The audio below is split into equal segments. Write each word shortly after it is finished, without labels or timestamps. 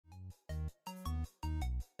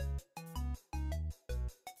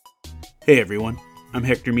Hey everyone, I'm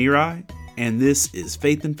Hector Mirai, and this is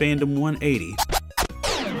Faith and Fandom 180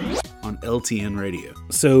 on LTN Radio.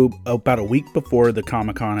 So, about a week before the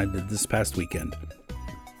Comic-Con I did this past weekend,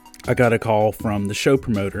 I got a call from the show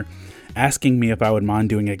promoter asking me if I would mind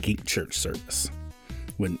doing a Geek Church service.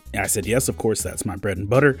 When I said yes, of course, that's my bread and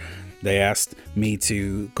butter. They asked me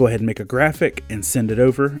to go ahead and make a graphic and send it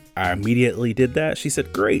over. I immediately did that. She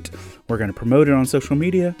said, great, we're going to promote it on social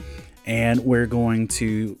media and we're going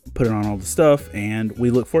to put it on all the stuff and we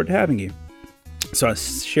look forward to having you. So I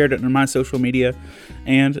shared it on my social media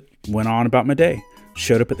and went on about my day.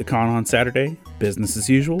 Showed up at the con on Saturday, business as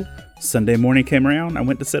usual. Sunday morning came around, I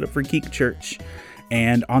went to set up for Geek Church,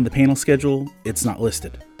 and on the panel schedule, it's not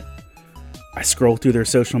listed. I scrolled through their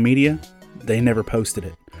social media, they never posted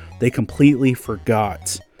it. They completely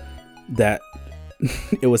forgot that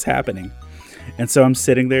it was happening. And so I'm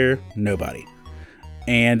sitting there, nobody.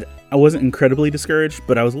 And I wasn't incredibly discouraged,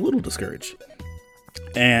 but I was a little discouraged.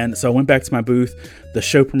 And so I went back to my booth. The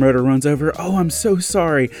show promoter runs over. Oh, I'm so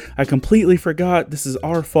sorry. I completely forgot. This is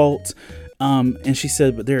our fault. And she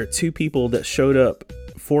said, but there are two people that showed up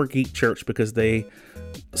for Geek Church because they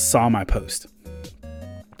saw my post.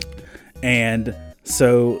 And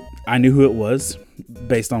so I knew who it was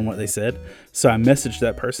based on what they said. So I messaged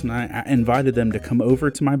that person. I invited them to come over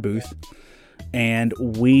to my booth. And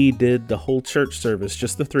we did the whole church service,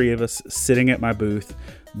 just the three of us sitting at my booth,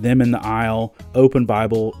 them in the aisle, open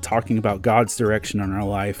Bible, talking about God's direction on our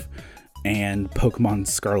life and Pokemon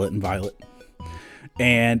Scarlet and Violet.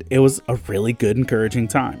 And it was a really good, encouraging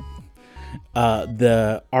time.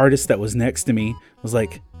 The artist that was next to me was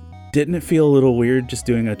like, didn't it feel a little weird just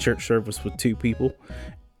doing a church service with two people?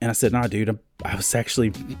 And I said, nah, dude, I was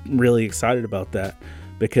actually really excited about that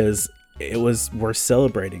because we're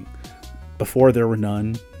celebrating. Before there were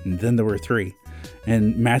none, and then there were three.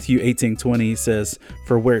 And Matthew 18:20 says,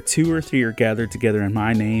 for where two or three are gathered together in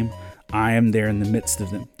my name, I am there in the midst of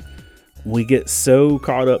them. We get so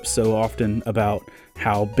caught up so often about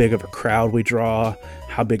how big of a crowd we draw,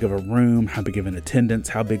 how big of a room, how big of an attendance,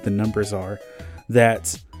 how big the numbers are,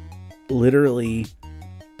 that literally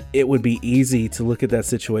it would be easy to look at that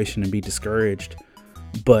situation and be discouraged.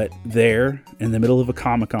 But there, in the middle of a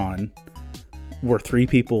Comic-Con, were three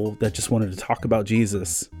people that just wanted to talk about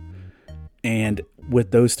Jesus. And with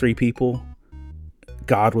those three people,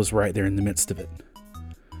 God was right there in the midst of it.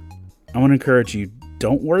 I want to encourage you,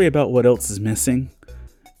 don't worry about what else is missing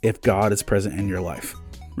if God is present in your life.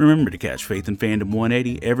 Remember to catch Faith and Fandom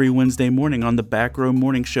 180 every Wednesday morning on the Back Row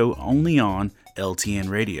Morning Show only on LTN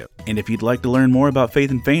Radio. And if you'd like to learn more about Faith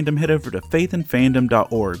and Fandom, head over to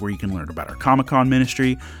faithandfandom.org where you can learn about our Comic-Con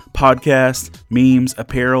ministry, podcast, memes,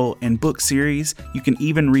 apparel, and book series. You can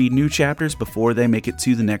even read new chapters before they make it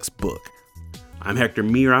to the next book. I'm Hector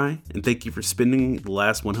Mirai, and thank you for spending the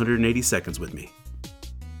last 180 seconds with me.